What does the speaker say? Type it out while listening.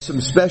Some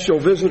special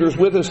visitors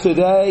with us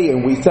today,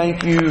 and we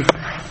thank you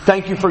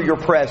for your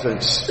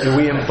presence. And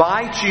we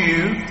invite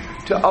you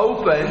to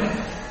open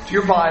to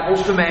your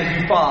Bibles to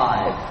Matthew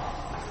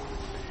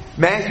 5.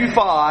 Matthew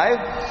 5,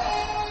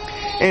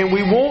 and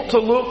we want to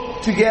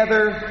look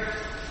together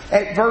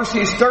at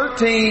verses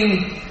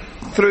 13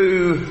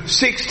 through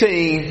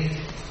 16,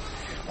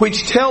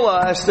 which tell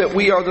us that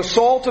we are the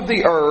salt of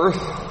the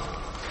earth,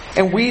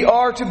 and we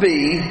are to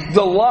be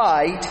the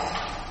light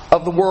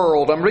of the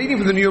world. I'm reading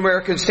from the New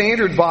American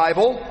Standard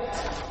Bible.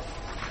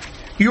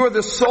 You are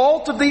the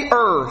salt of the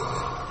earth.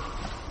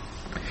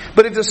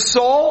 But if the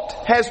salt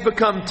has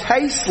become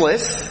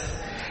tasteless,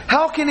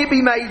 how can it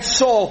be made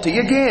salty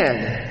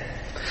again?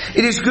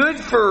 It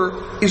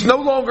is no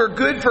longer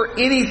good for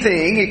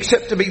anything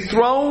except to be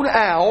thrown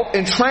out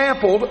and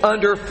trampled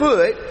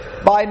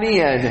underfoot by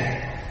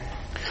men.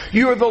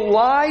 You are the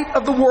light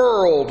of the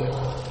world.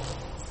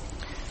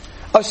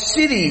 A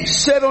city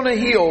set on a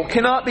hill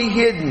cannot be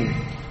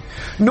hidden.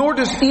 Nor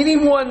does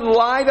anyone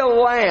light a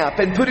lamp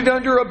and put it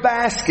under a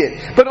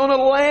basket, but on a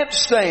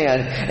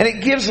lampstand, and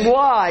it gives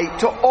light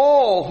to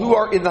all who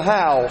are in the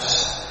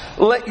house.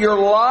 Let your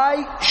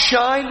light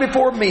shine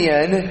before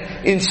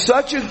men in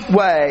such a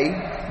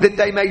way that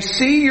they may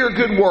see your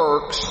good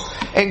works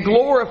and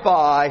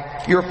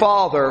glorify your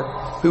Father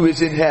who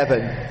is in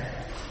heaven.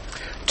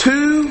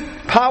 Two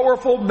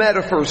powerful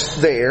metaphors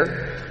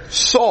there: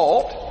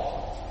 salt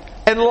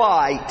and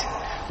light.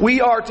 We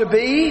are to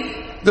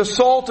be the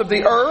salt of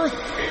the earth.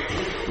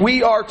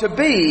 We are to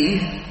be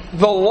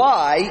the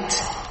light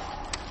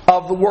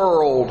of the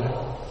world.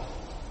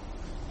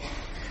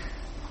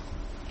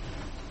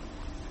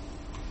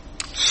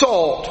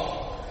 Salt.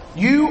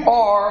 You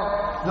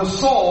are the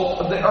salt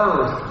of the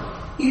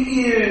earth. It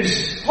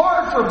is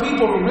hard for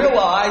people to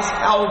realize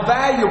how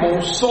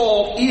valuable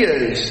salt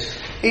is.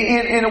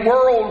 In a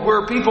world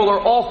where people are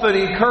often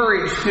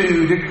encouraged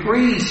to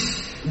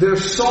decrease their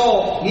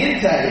salt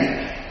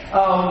intake,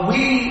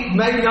 we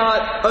may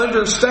not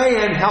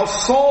understand how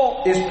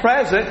salt is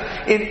present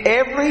in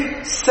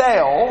every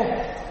cell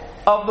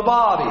of the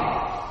body.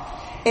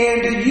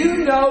 And do you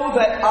know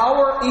that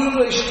our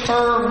English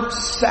term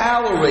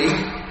salary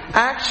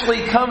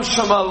actually comes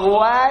from a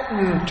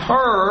Latin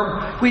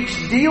term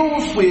which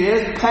deals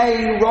with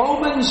paying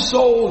Roman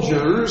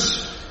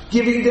soldiers,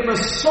 giving them a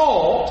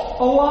salt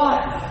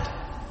allotment?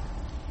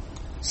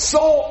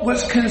 Salt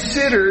was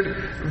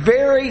considered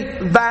very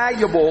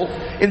valuable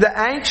in the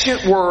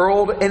ancient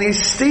world and is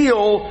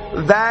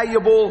still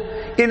valuable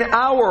in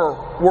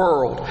our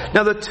world.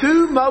 Now, the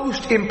two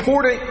most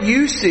important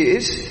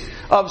uses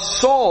of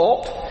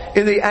salt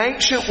in the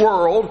ancient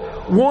world: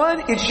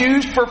 one, it's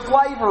used for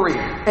flavoring,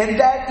 and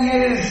that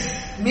is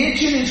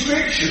mentioned in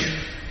Scripture.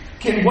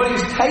 Can what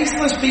is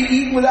tasteless be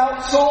eaten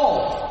without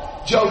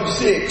salt? Job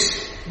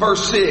 6,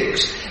 verse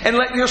 6. And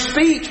let your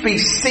speech be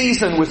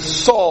seasoned with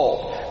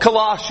salt.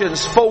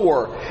 Colossians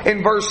 4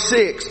 and verse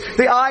 6.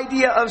 The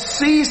idea of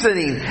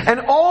seasoning,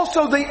 and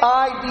also the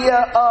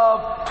idea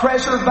of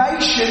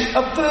preservation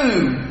of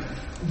food.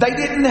 They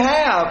didn't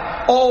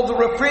have all the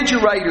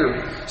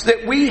refrigerators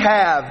that we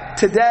have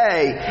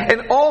today,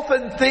 and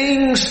often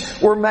things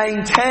were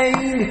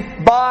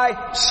maintained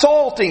by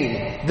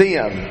salting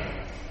them.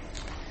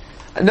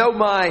 I know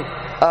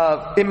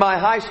in my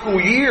high school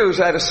years,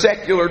 I had a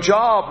secular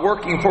job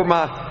working for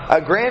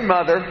my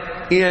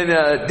grandmother in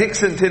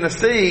Dixon,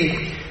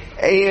 Tennessee,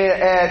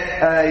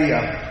 at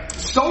a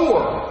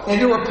store. And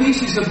there were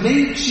pieces of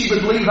meat she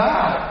would leave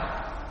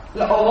out a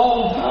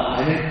long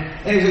time.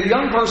 And as a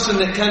young person,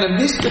 that kind of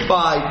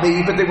mystified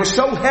me, but they were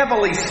so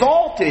heavily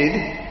salted,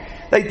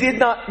 they did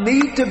not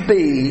need to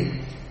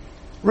be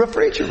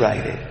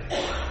refrigerated.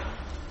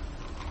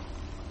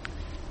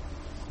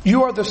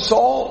 You are the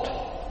salt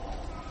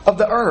of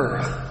the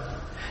earth.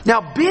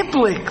 Now,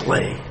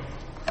 biblically,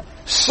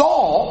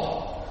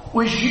 salt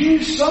was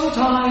used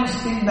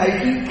sometimes in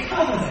making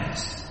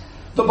covenants.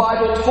 The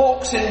Bible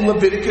talks in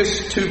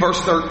Leviticus 2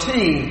 verse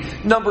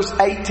 13, Numbers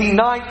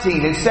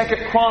 18:19, and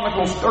 2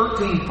 Chronicles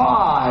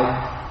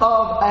 13:5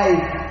 of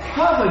a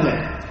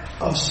covenant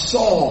of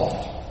salt.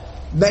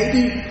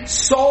 Maybe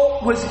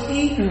salt was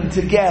eaten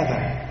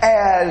together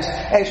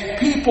as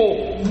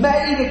people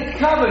made a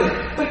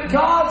covenant. But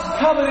God's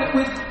covenant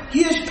with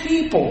His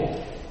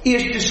people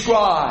is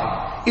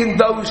described in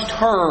those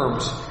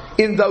terms,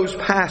 in those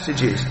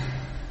passages.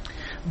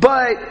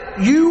 But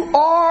you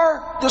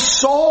are the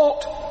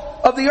salt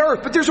of the earth.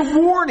 But there's a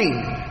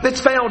warning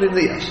that's found in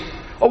this.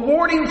 A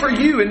warning for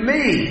you and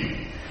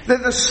me.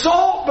 That the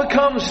salt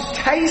becomes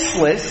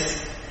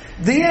tasteless,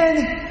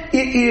 then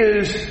it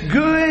is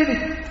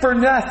good for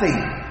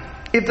nothing.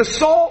 If the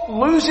salt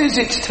loses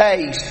its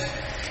taste,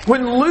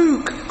 when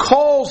Luke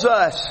calls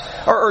us,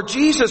 or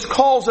Jesus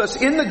calls us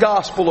in the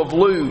Gospel of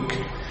Luke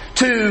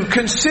to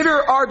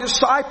consider our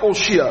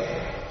discipleship,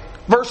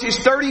 verses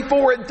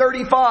 34 and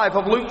 35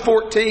 of Luke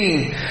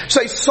 14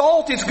 say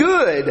salt is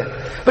good,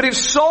 but if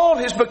salt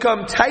has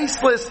become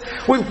tasteless,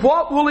 with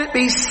what will it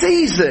be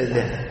seasoned?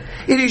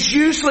 It is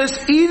useless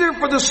either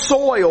for the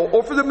soil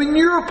or for the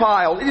manure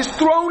pile. It is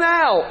thrown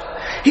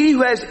out. He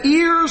who has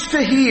ears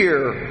to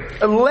hear,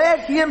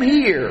 let him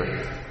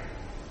hear.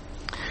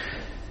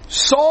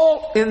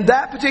 Salt in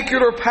that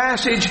particular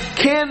passage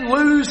can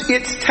lose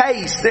its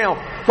taste.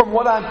 Now, from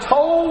what I'm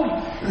told,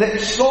 that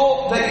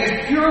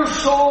is pure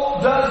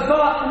salt does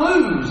not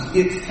lose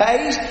its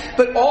taste,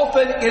 but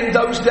often in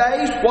those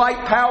days,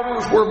 white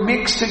powders were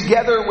mixed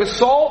together with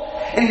salt,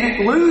 and if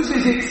it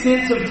loses its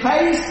sense of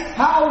taste,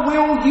 how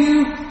will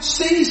you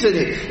season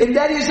it? And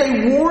that is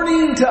a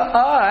warning to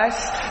us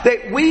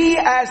that we,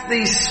 as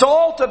the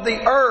salt of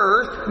the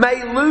earth,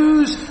 may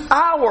lose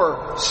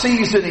our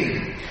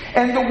seasoning.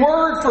 And the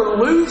word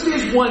for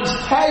loses one's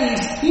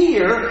taste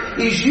here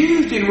is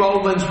used in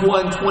Romans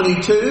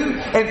 1:22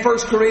 and 1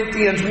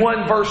 Corinthians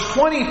 1 verse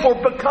 20 for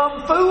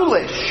become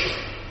foolish.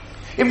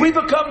 If we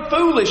become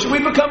foolish, if we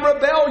become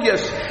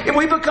rebellious, if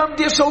we become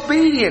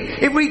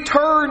disobedient, if we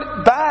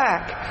turn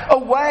back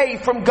away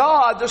from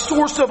God, the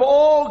source of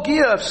all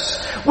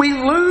gifts, we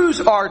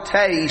lose our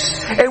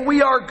taste and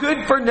we are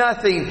good for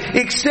nothing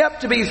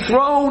except to be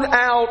thrown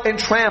out and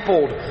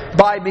trampled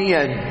by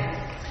men.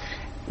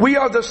 We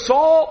are the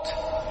salt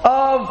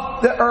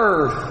of the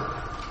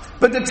earth.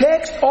 But the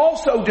text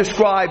also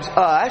describes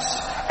us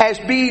as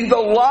being the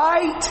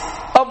light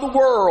of the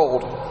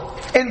world.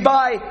 And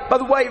by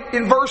the way,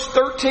 in verse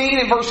 13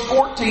 and verse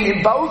 14,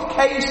 in both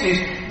cases,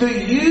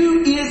 the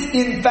you is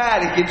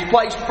emphatic. It's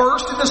placed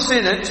first in the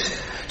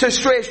sentence to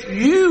stress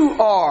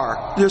you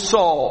are the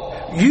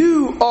salt.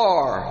 You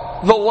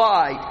are the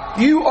light.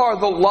 You are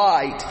the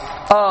light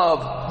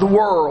of the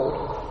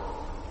world.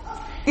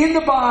 In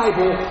the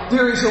Bible,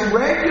 there is a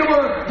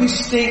regular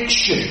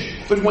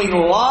distinction between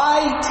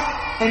light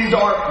and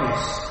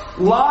darkness.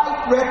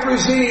 Light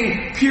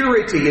representing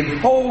purity and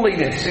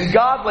holiness and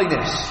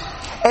godliness.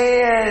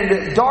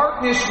 And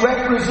darkness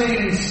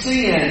representing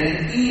sin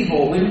and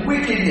evil and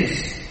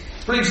wickedness.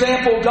 For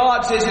example,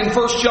 God says in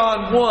 1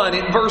 John 1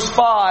 in verse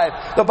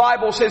 5, the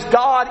Bible says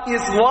God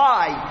is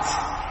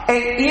light,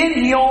 and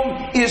in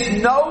Him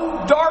is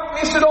no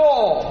darkness at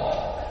all.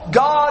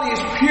 God is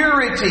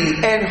purity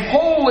and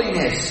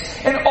holiness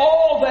and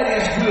all that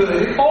is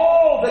good and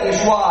all that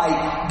is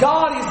right.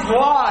 God is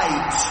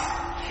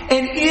light,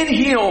 and in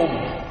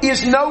Him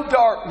is no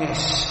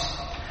darkness.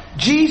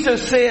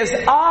 Jesus says,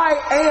 I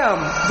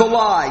am the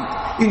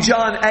light in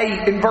John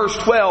 8 and verse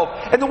 12.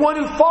 And the one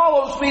who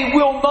follows me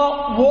will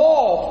not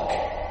walk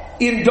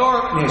in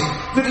darkness.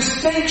 The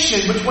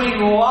distinction between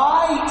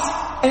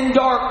light and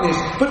darkness,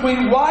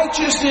 between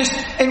righteousness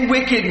and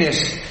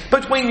wickedness,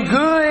 between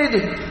good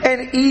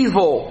and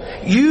evil.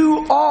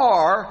 You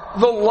are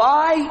the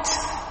light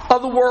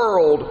of the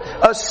world.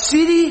 A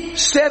city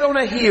set on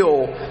a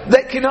hill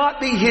that cannot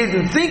be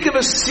hidden. Think of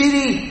a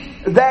city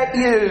that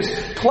is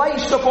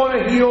placed upon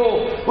a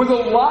hill where the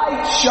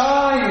lights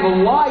shine and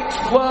the lights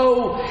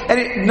glow, and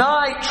at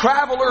night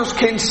travelers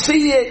can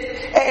see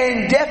it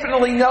and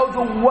definitely know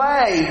the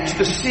way to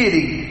the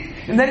city.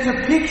 And that is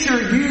a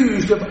picture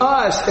used of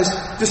us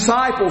as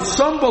disciples.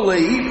 Some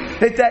believe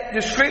that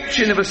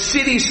description of a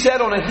city set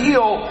on a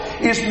hill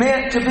is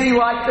meant to be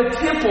like the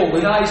temple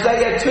in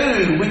Isaiah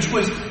 2, which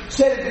was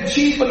set at the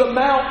chief of the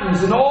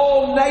mountains, and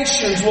all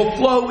nations will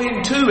flow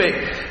into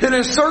it. Then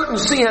in a certain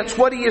sense,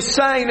 what he is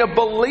saying of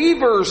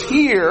believers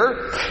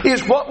here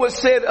is what was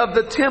said of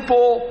the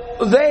temple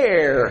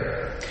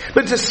there.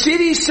 But it's a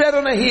city set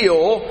on a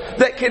hill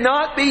that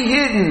cannot be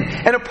hidden.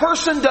 And a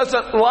person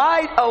doesn't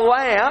light a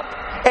lamp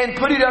and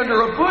put it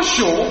under a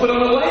bushel, but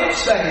on a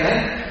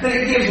lampstand, that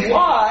it gives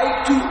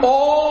light to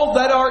all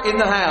that are in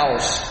the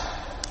house.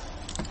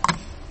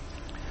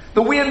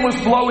 The wind was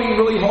blowing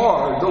really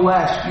hard the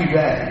last few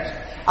days.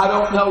 I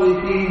don't know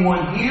if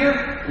anyone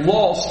here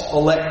lost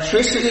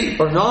electricity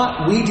or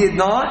not. We did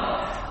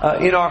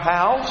not in our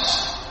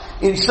house.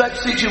 In such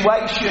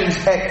situations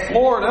at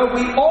Florida,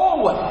 we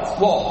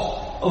always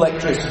lost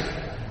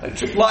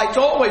electricity. Lights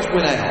always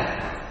went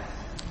out.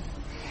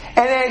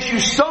 And as you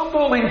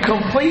stumble in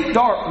complete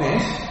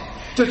darkness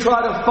to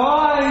try to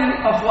find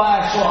a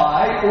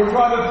flashlight or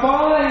try to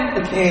find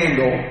a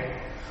candle,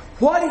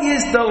 what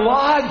is the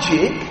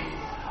logic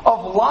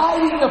of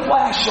lighting the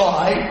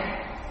flashlight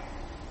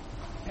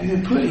and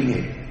then putting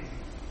it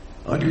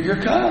under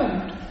your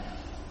coat?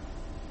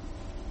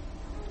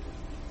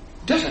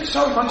 It doesn't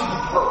serve much of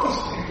a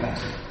purpose there,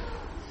 does it?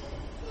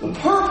 The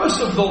purpose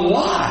of the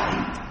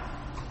light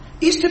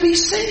is to be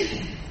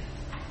seen.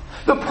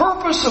 The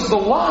purpose of the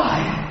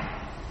light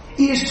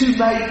is to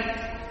make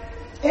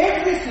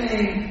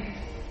everything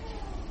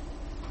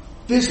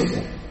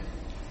visible.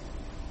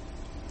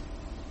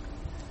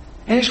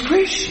 And as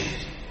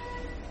Christians,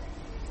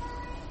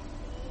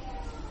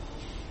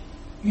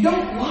 you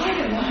don't light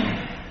a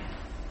lamp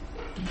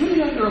to put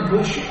it under a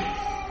bushel,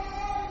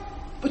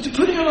 but to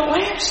put it on a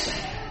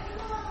lampstand,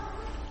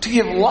 to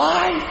give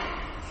light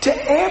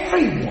to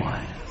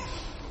everyone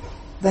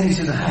that is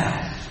in the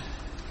house.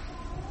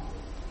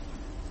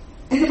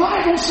 And the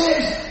Bible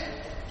says,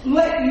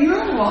 let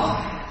your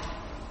light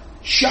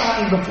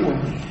shine before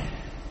men,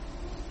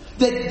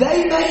 that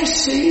they may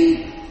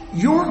see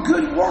your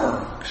good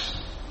works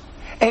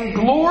and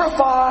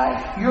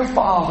glorify your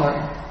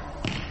Father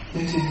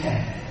that's in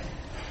heaven.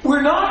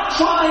 We're not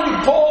trying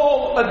to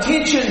call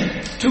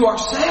attention to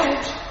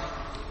ourselves.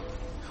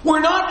 We're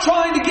not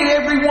trying to get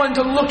everyone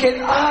to look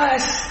at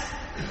us.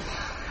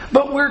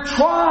 But we're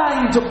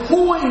trying to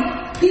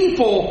point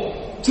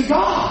people to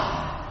God.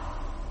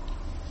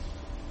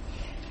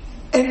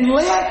 And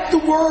let the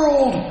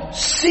world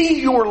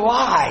see your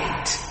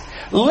light.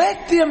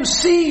 Let them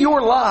see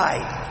your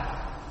light,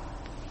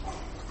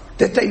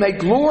 that they may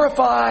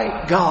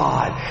glorify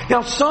God.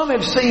 Now, some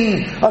have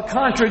seen a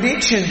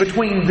contradiction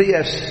between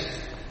this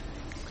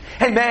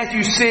and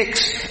Matthew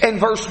 6 and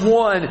verse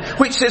 1,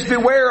 which says,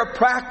 beware of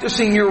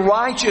practicing your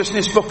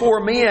righteousness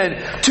before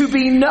men to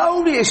be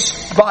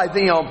noticed by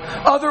them.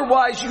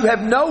 Otherwise you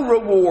have no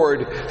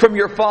reward from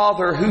your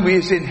Father who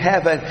is in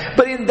heaven.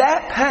 But in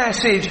that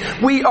passage,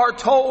 we are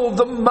told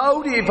the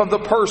motive of the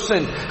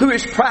person who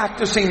is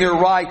practicing their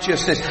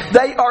righteousness.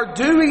 They are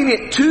doing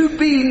it to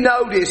be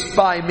noticed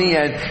by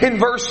men. In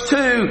verse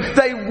 2,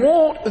 they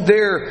want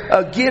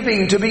their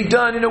giving to be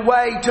done in a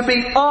way to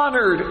be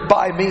honored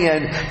by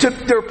men, to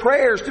their prayers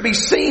to be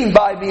seen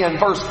by men,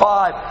 verse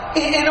 5.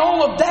 And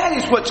all of that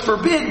is what's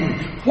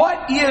forbidden.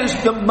 What is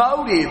the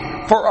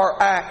motive for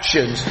our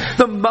actions?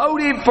 The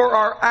motive for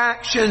our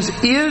actions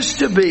is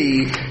to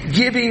be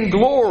giving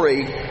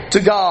glory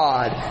to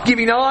God,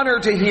 giving honor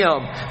to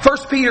Him. 1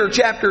 Peter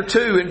chapter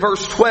 2 and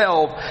verse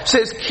 12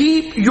 says,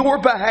 keep your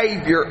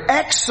behavior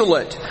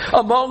excellent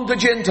among the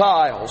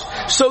Gentiles,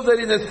 so that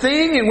in the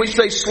thing in which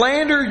they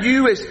slander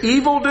you as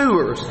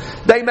evildoers,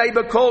 they may,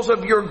 because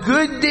of your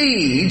good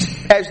deeds,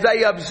 as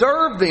they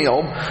observe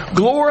them,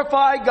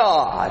 glorify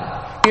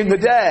God in the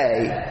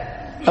day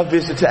of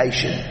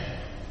visitation.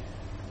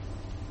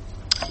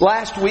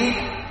 Last week,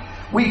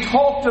 we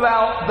talked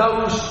about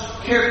those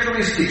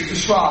characteristics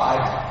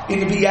described in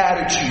the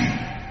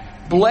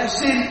Beatitude.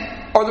 Blessed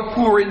are the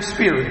poor in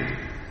spirit.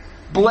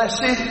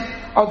 Blessed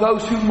are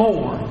those who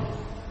mourn.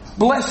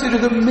 Blessed are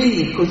the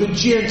meek or the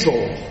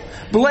gentle.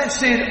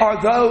 Blessed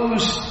are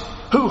those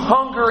who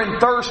hunger and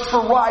thirst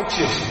for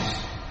righteousness.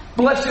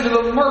 Blessed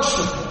are the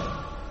merciful.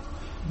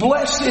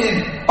 Blessed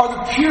are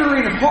the pure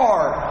in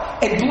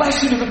heart, and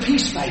blessed are the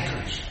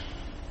peacemakers.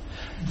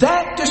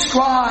 That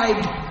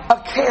described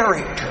a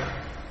character.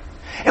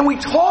 And we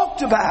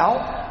talked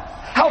about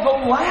how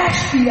the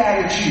last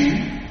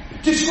Beatitude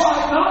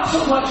described not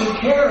so much a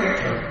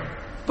character,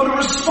 but a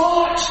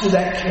response to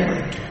that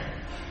character.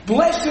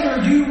 Blessed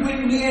are you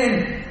when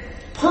men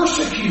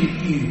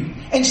persecute you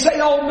and say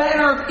all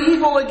manner of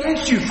evil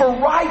against you for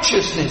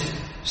righteousness'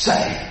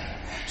 sake.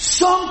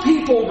 Some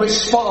people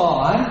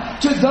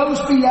respond to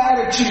those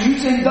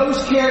Beatitudes and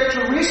those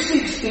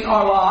characteristics in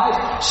our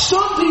lives.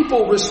 Some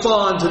people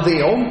respond to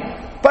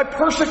them by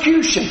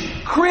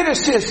persecution,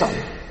 criticism.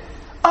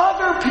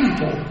 Other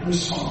people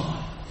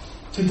respond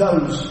to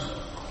those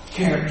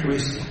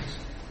characteristics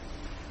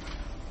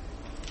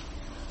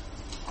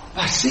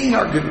by seeing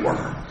our good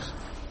works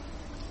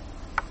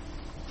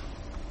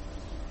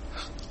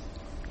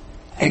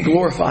and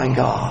glorifying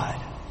God.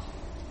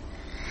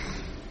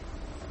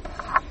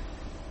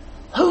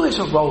 Who is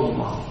a role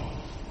model?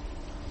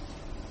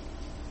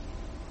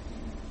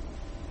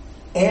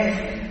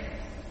 Every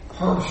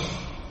person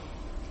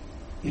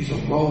is a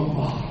role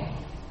model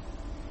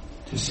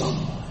to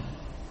someone.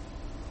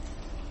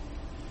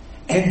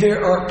 And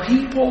there are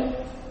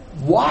people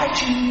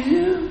watching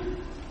you.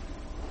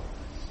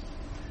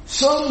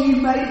 Some you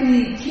may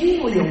be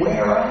keenly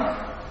aware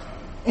of,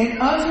 and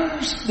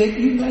others that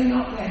you may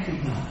not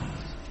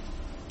recognize.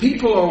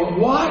 People are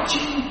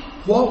watching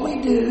what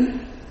we do,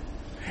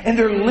 and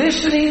they're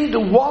listening to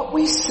what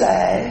we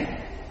say.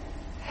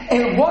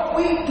 And what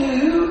we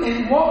do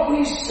and what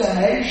we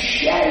say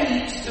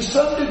shapes, to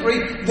some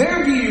degree,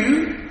 their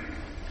view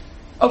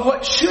of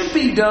what should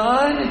be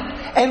done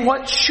and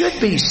what should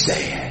be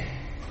said.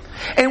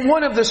 And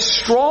one of the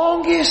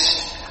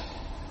strongest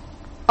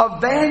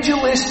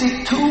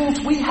evangelistic tools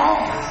we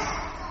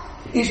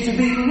have is to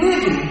be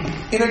living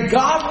in a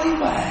godly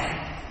way.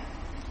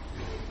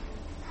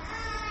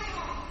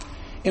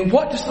 And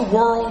what does the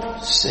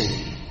world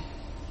see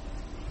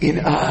in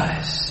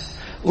us?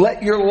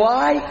 Let your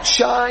light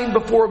shine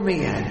before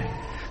men,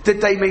 that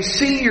they may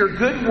see your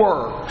good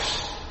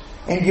works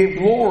and give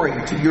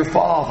glory to your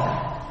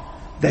Father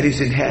that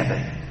is in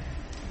heaven.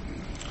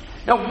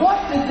 Now,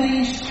 what do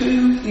these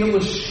two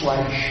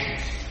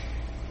illustrations,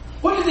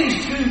 what do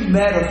these two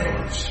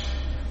metaphors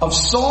of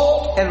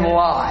salt and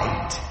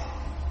light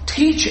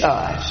teach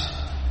us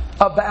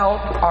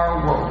about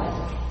our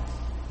world?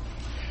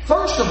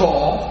 First of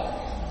all,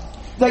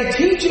 they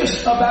teach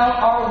us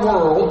about our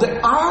world,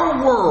 that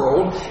our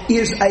world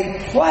is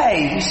a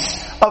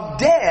place of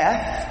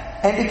death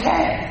and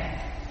decay.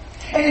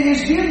 And it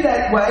has been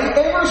that way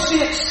ever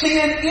since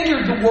sin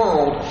entered the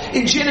world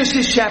in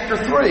Genesis chapter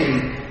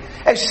 3.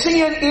 As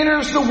sin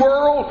enters the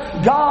world,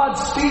 God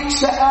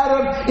speaks to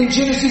Adam in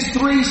Genesis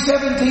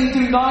 3:17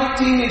 through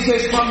 19 and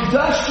says, "From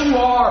dust you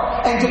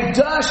are, and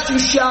to dust you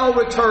shall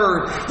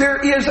return." There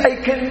is a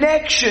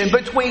connection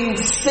between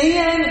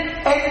sin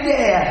and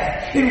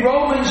death. In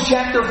Romans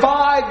chapter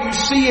 5, you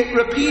see it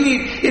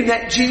repeated in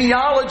that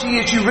genealogy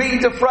as you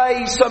read the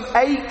phrase some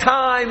 8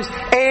 times,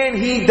 "and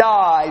he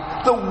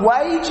died." The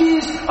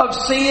wages of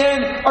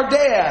sin are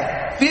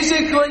death.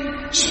 Physically,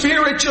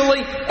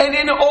 spiritually, and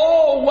in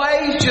all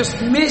ways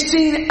just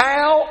missing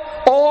out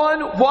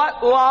on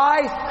what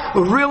life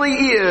really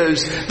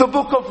is. The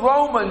book of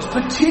Romans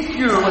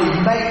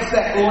particularly makes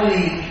that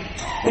link.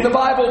 And the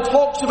Bible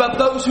talks about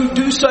those who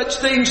do such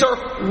things are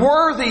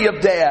worthy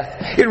of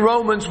death. In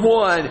Romans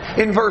 1,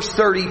 in verse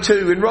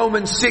 32, in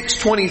Romans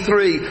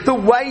 6:23, the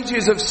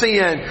wages of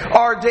sin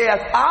are death.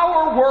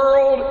 Our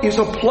world is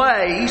a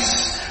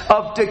place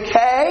of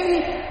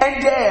decay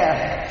and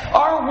death.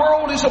 Our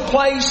world is a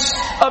place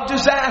of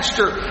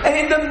disaster. And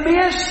in the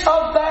midst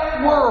of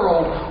that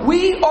world,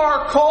 we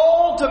are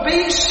called to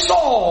be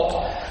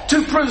salt,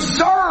 to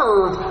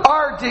preserve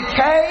our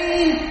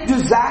decayed,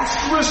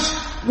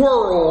 disastrous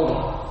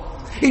world.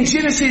 In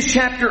Genesis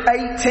chapter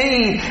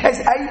 18, as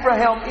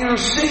Abraham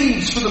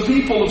intercedes for the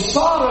people of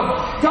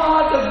Sodom,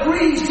 God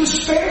agrees to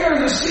spare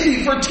the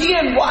city for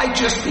 10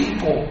 righteous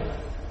people.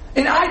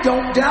 And I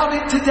don't doubt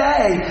it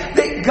today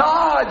that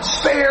God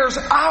spares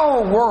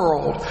our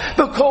world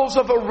because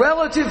of a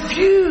relative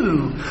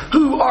few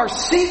who are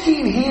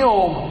seeking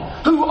Him,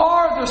 who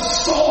are the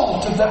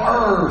salt of the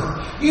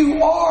earth.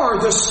 You are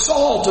the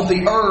salt of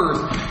the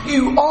earth.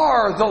 You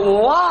are the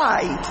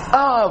light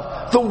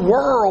of the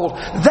world.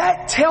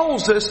 That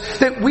tells us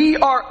that we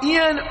are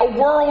in a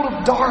world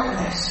of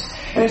darkness.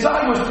 And as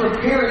I was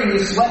preparing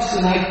this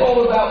lesson, I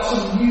thought about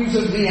some news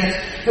events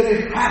that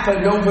have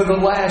happened over the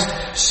last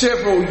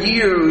several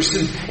years.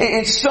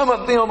 And some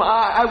of them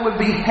I would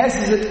be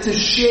hesitant to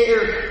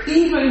share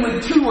even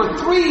with 2 or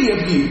 3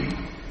 of you,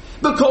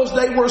 because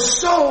they were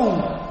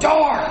so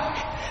dark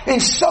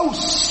and so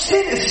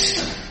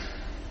sinister.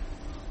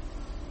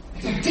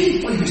 They're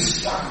deeply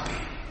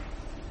disturbing.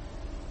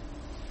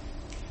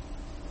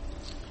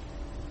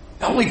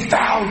 The only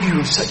value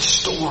of such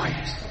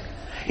stories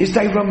is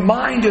they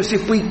remind us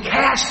if we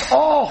cast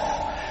off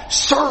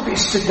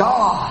service to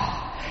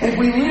God and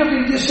we live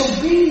in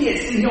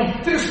disobedience,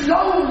 there's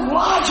no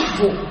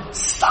logical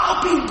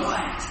stopping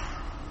place.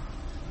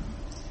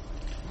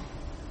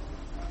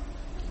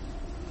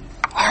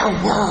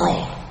 Our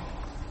world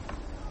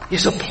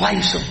is a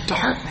place of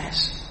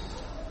darkness.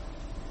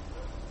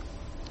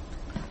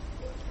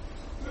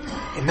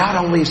 And not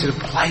only is it a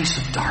place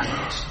of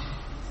darkness,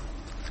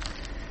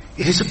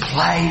 it is a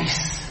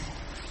place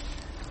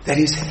that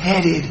is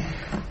headed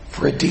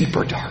for a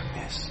deeper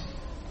darkness.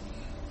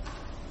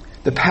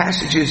 The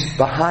passages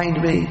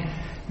behind me,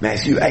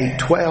 Matthew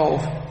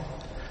 8:12,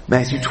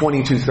 Matthew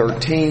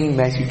 22:13,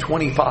 Matthew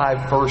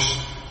 25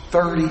 verse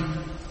 30,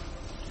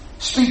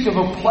 speak of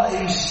a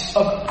place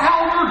of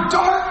outer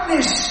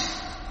darkness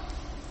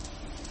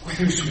where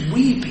there's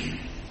weeping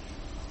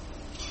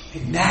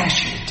and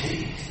gnashing of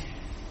teeth.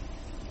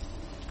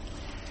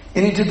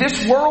 And into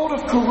this world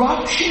of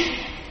corruption,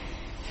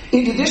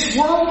 into this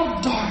world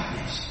of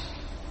darkness,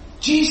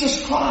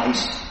 Jesus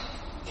Christ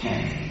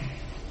came.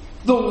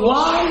 The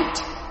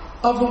light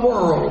of the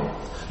world.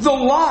 The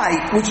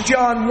light, which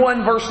John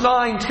 1 verse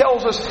 9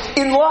 tells us,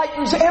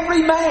 enlightens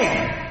every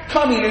man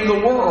coming into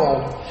the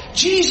world.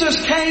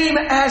 Jesus came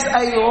as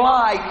a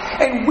light,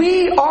 and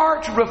we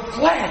are to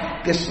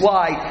reflect this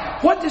light.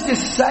 What does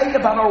this say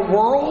about our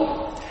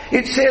world?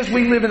 It says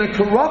we live in a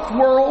corrupt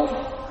world.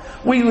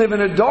 We live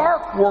in a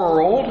dark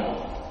world.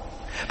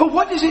 But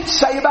what does it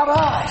say about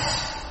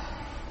us?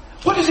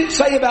 What does it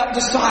say about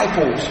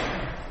disciples?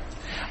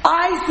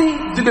 I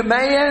think the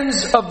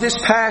demands of this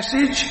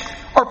passage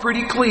are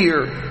pretty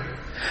clear.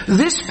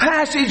 This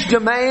passage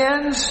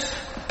demands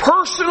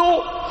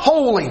personal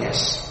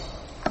holiness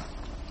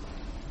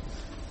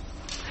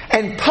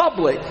and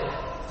public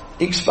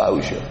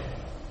exposure.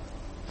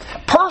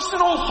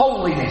 Personal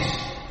holiness.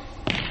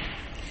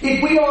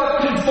 If we are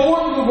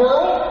conformed to the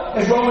world,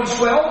 as Romans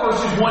 12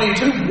 verses 1 and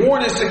 2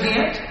 warn us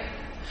against,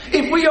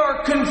 if we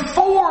are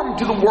conformed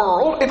to the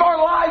world, if our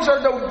lives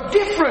are no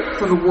different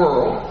from the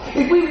world,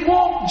 if we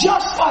walk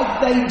just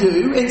like they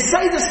do and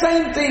say the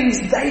same things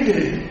they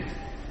do,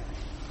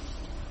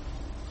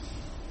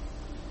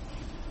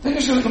 then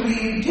there's going to be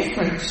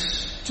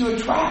indifference to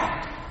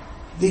attract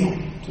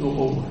them to the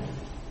Lord.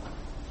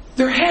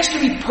 There has to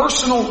be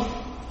personal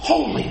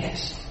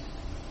holiness.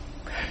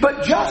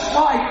 But just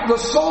like the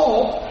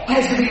salt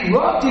has to be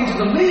rubbed into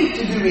the meat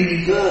to do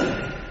any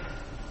good,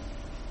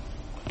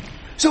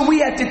 so we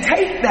have to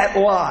take that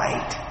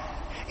light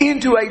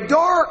into a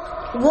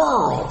dark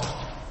world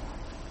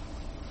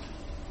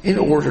in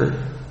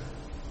order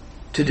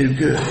to do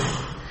good.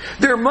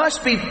 There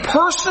must be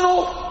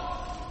personal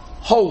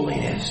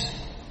holiness.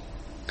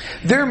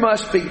 There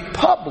must be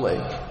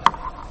public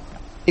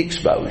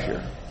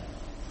exposure.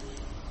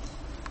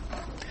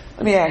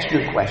 Let me ask you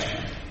a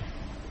question.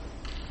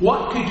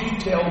 What could you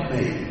tell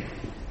me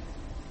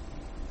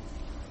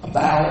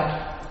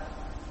about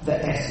the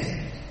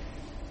Essenes?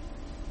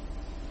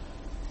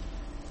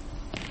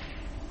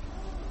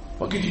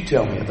 What could you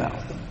tell me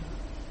about them?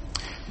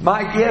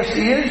 My guess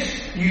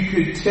is you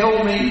could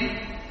tell me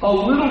a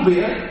little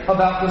bit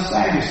about the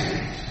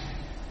Sadducees.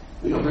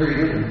 We know very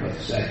little about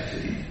the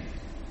Sadducees.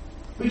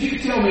 But you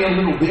could tell me a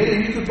little bit,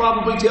 and you could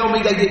probably tell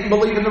me they didn't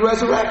believe in the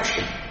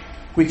resurrection,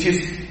 which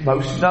is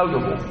most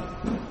notable.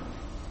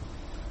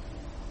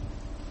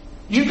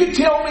 You could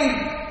tell me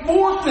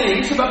more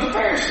things about the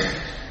Pharisees.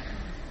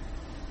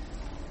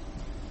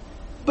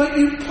 But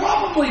you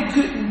probably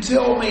couldn't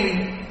tell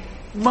me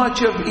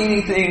much of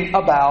anything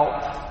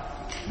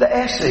about the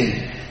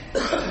Essenes.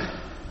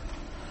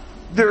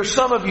 There are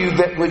some of you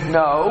that would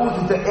know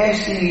that the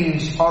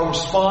Essenes are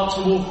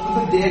responsible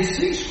for the Dead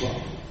Sea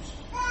Scrolls.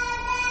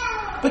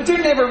 But they're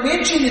never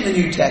mentioned in the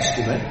New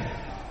Testament,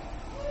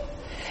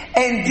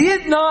 and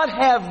did not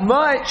have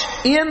much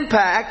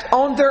impact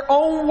on their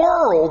own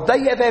world.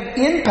 They have had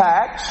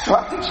impact,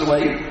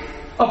 structurally,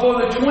 upon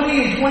the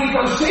 20th and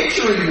 21st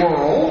century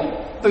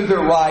world through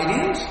their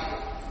writings,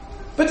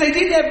 but they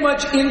didn't have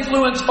much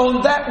influence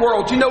on that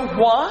world. Do you know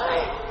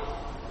why?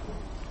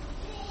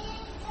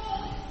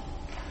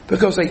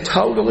 Because they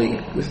totally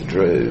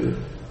withdrew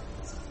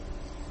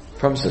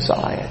from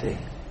society.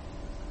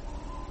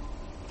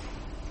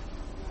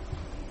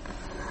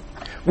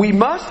 We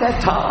must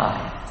have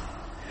time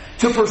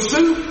to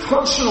pursue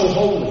personal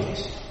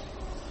holiness,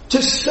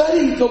 to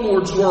study the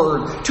Lord's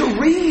Word, to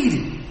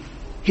read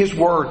His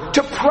Word,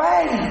 to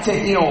pray to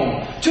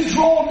Him, to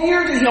draw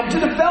near to Him, to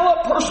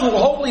develop personal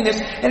holiness,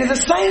 and at the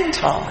same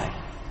time,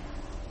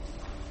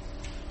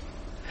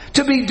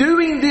 to be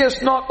doing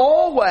this not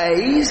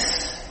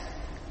always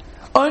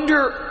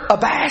under a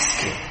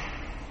basket,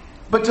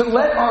 but to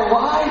let our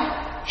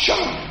light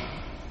shine.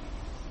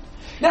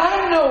 Now, I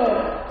don't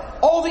know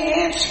all the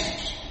answers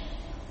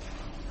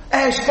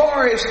as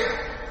far as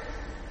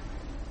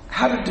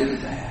how to do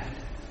that.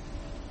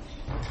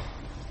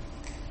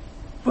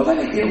 But let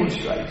me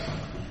illustrate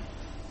something.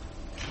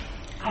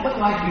 I would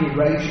like you to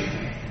raise your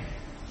hand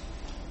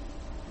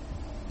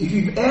if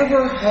you've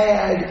ever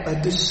had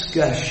a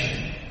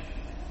discussion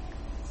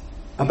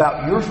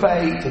about your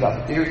faith,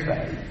 about their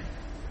faith,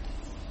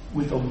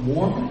 with a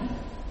Mormon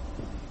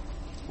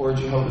or a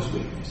Jehovah's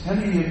Witness. How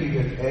many of you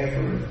have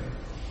ever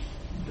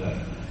done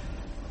that?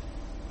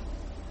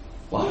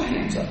 A lot of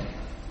hands up.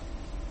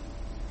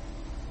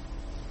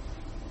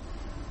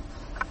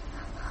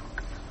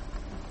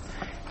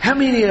 How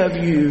many of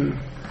you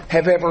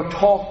have ever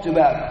talked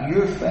about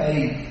your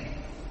faith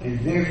and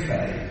their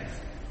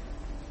faith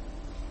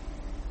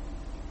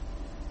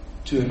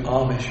to an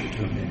Amish or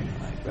to a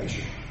Mennonite? Raise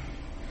your hand.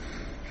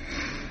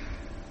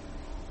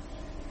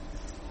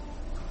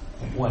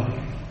 Like one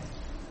hand.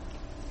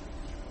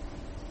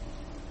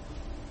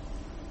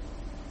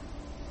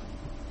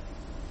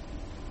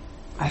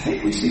 I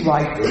think we see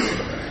right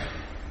there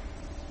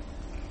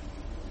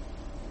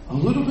a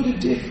little bit of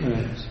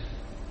difference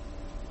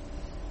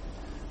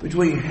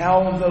between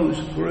how those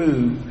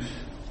groups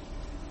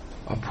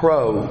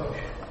approach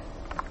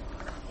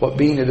what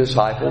being a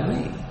disciple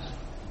means.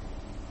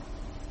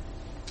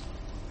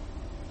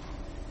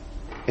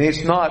 And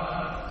it's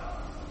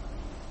not,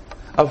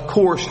 of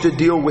course, to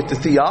deal with the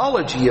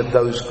theology of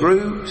those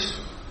groups,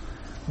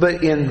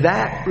 but in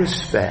that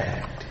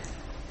respect,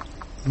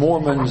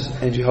 Mormons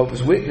and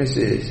Jehovah's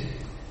Witnesses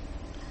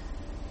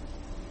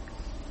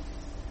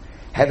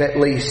have at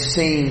least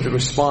seen the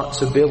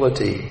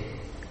responsibility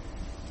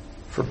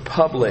for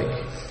public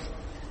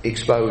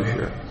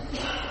exposure.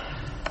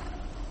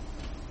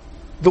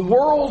 The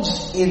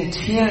world's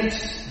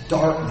intense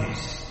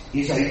darkness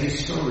is a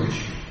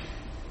discouragement.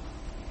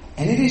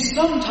 And it is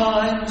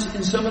sometimes,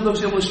 in some of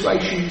those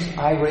illustrations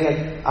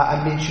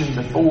I mentioned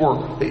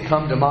before that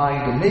come to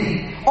mind to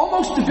me,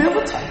 almost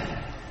debilitating.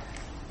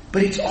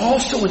 But it's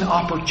also an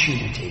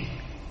opportunity.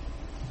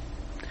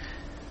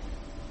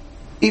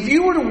 If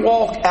you were to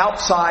walk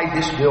outside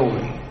this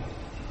building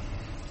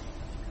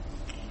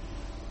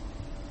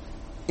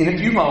in a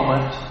few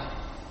moments,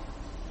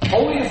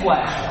 holding a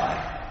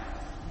flashlight,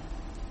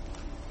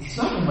 it's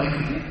not going to make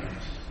a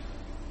difference.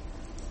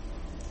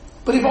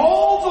 But if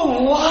all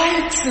the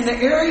lights in the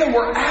area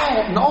were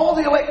out and all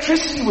the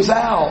electricity was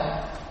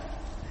out,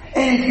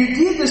 and if you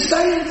did the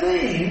same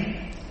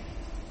thing,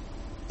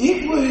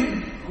 it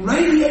would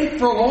radiate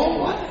for a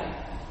long way.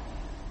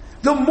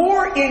 The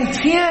more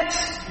intense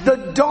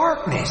the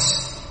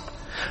darkness,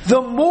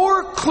 the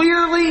more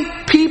clearly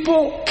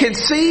people can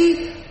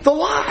see the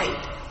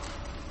light.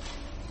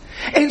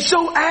 And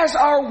so as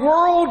our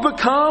world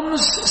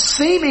becomes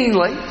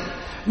seemingly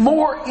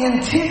more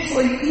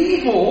intensely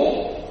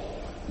evil,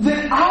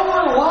 then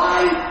our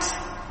light,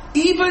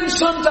 even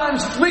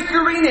sometimes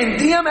flickering and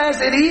dim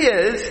as it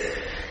is,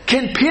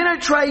 can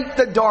penetrate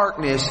the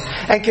darkness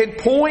and can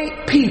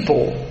point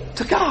people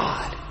to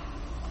God.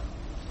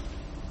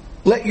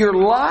 Let your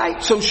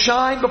light so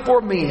shine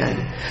before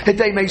men that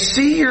they may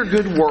see your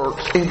good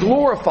works and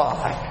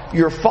glorify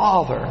your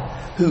Father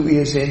who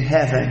is in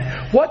heaven.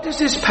 What does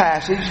this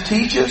passage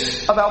teach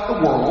us about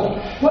the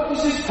world? What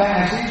does this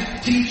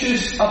passage teach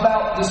us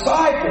about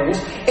disciples?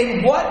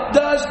 And what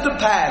does the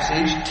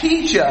passage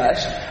teach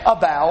us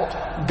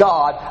about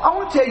God? I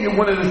want to tell you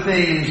one of the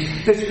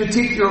things that's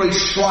particularly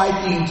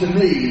striking to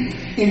me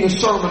in the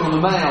Sermon on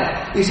the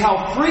Mount is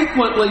how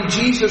frequently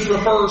Jesus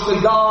refers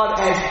to God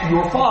as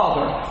your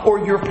Father or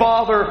your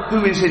Father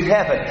who is in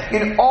heaven.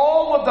 In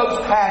all of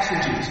those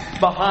passages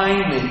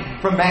behind me,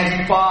 from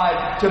Matthew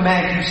 5 to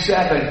Matthew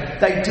 7,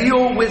 they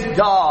deal with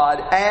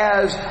God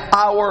as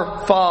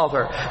our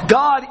Father.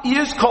 God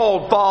is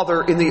called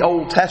Father in the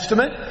Old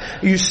Testament.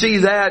 You see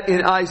that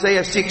in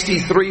Isaiah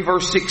 63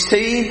 verse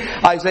 16,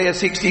 Isaiah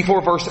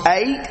 64 verse 8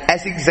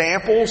 as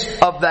examples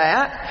of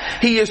that.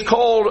 He is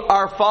called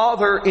our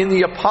Father in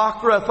the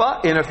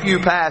Apocrypha in a few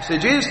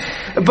passages,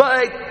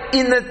 but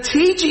in the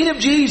teaching of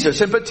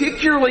Jesus, and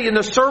particularly in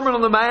the Sermon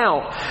on the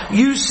Mount,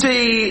 you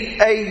see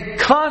a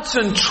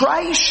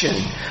concentration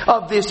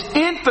of this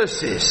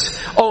emphasis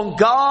on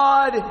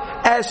God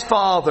as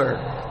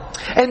Father.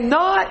 And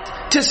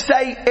not to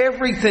state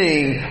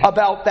everything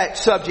about that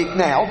subject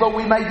now, though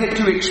we may get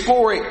to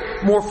explore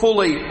it more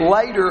fully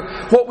later.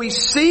 What we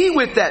see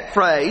with that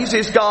phrase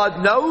is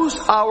God knows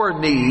our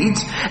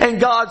needs and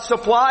God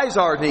supplies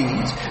our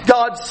needs.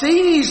 God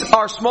sees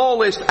our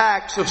smallest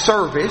acts of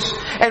service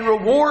and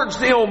rewards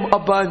them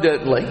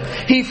abundantly.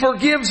 He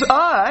forgives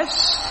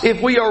us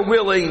if we are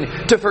willing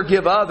to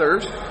forgive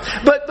others.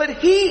 But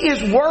He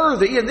is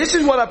worthy, and this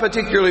is what I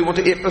particularly want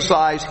to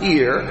emphasize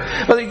here,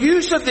 by the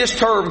use of this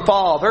term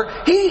Father,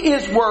 He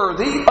is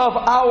worthy of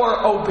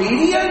our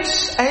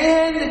obedience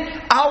and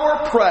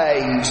our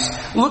praise.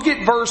 Look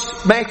at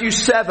Matthew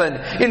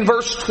 7 in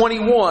verse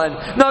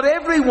 21. Not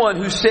everyone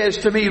who says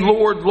to me,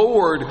 Lord,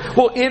 Lord,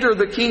 will enter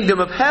the kingdom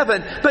of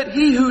heaven, but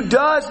he who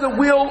does the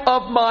will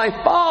of my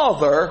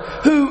Father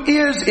who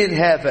is in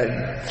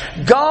heaven.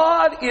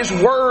 God is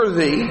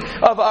worthy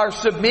of our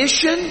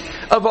submission,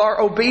 of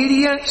our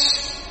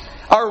obedience,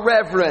 our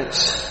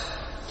reverence.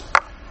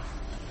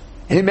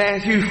 In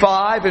Matthew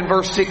 5 and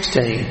verse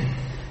 16,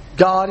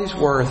 God is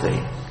worthy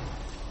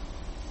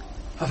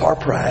of our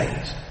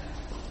praise.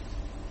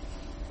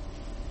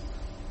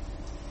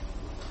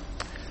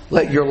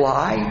 Let your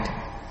light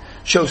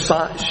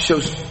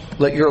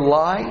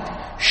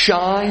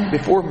shine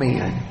before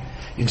men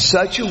in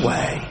such a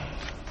way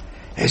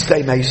as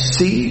they may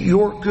see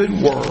your good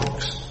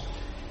works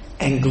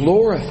and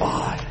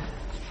glorify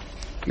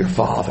your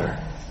Father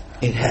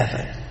in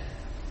heaven.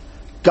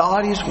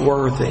 God is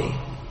worthy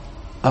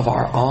of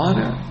our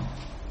honor,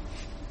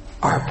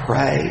 our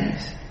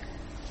praise,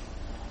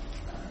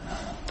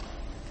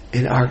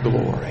 and our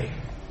glory.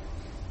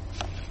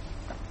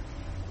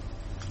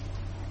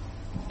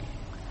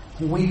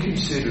 When we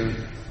consider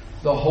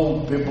the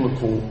whole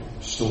biblical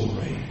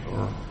story,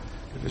 or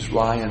as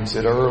Ryan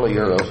said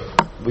earlier,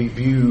 we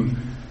view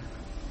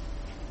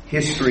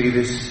history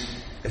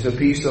as a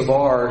piece of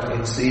art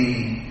and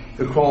see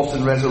the cross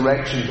and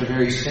resurrection at the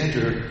very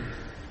center.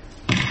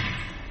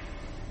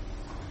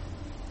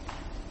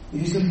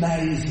 It is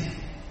amazing.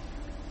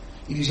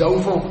 It is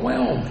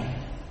overwhelming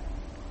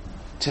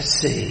to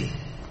see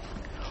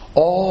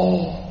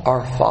all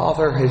our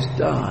Father has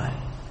done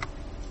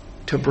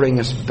to bring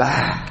us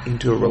back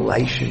into a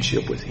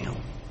relationship with Him.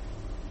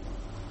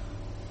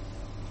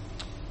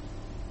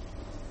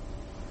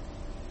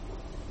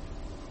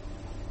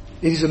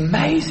 It is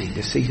amazing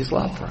to see His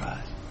love for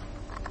us.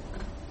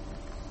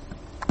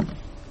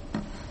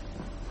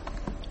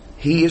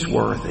 He is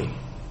worthy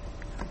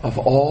of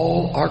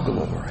all our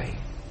glory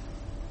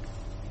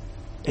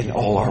and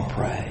all our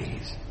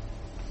praise.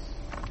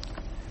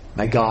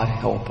 May God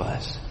help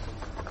us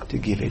to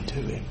give it to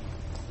Him.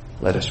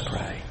 Let us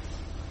pray.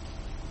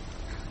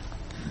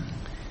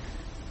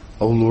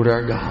 O Lord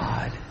our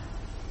God,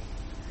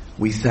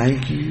 we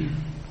thank You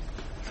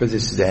for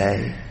this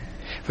day,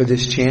 for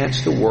this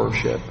chance to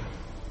worship.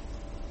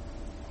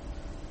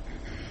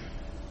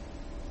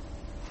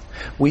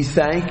 We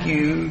thank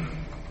You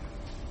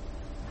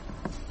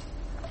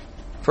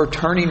for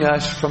turning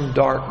us from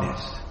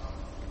darkness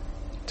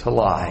to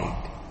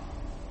light.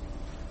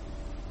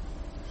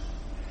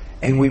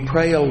 And we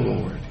pray, O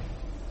Lord,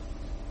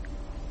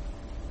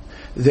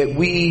 that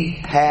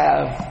we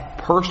have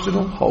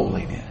personal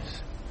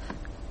holiness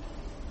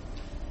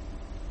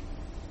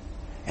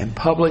and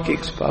public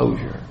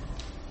exposure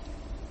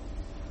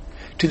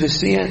to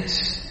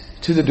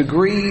the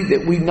degree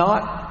that we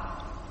not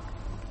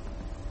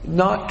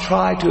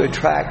try to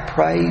attract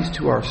praise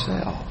to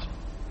ourselves,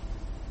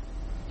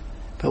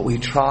 but we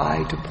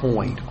try to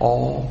point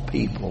all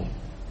people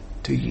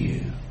to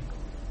You.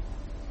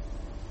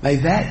 May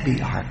that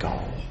be our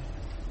goal.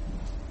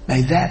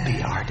 May that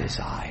be our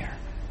desire.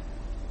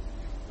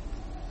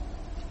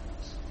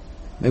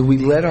 May we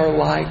let our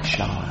light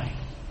shine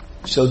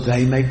so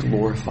they may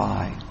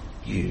glorify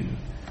You.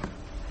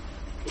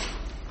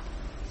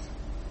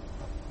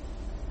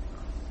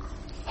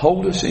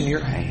 Hold us in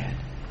Your hand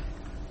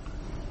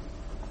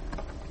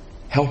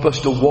Help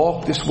us to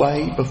walk this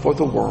way before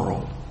the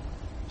world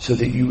so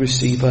that you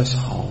receive us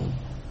home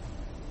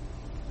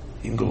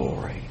in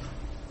glory.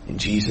 In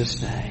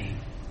Jesus' name,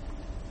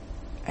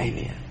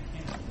 amen.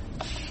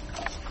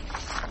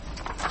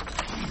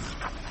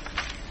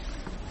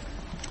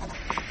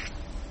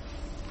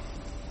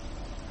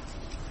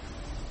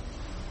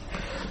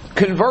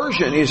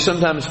 Conversion is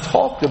sometimes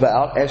talked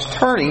about as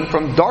turning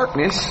from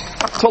darkness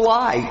to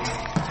light.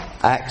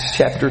 Acts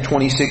chapter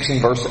 26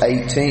 and verse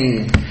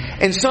 18.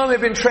 And some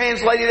have been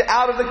translated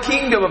out of the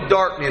kingdom of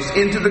darkness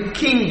into the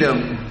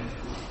kingdom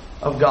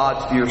of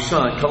God's dear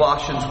Son.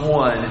 Colossians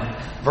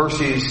 1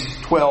 verses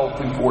 12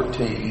 through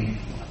 14.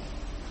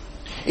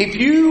 If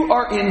you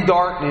are in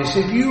darkness,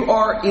 if you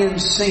are in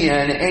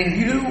sin,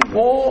 and you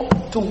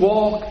want to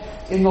walk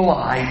in the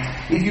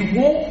light, if you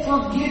want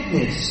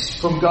forgiveness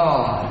from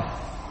God,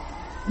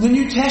 in the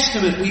New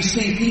Testament we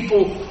see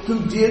people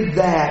who did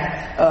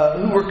that,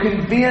 who were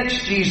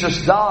convinced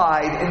Jesus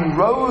died and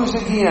rose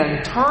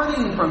again,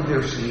 turning from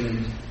their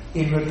sins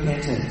in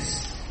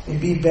repentance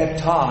and being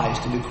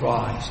baptized into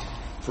Christ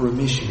for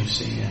remission of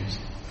sins.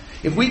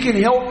 If we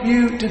can help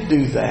you to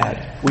do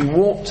that, we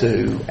want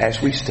to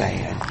as we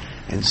stand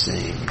and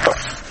sing.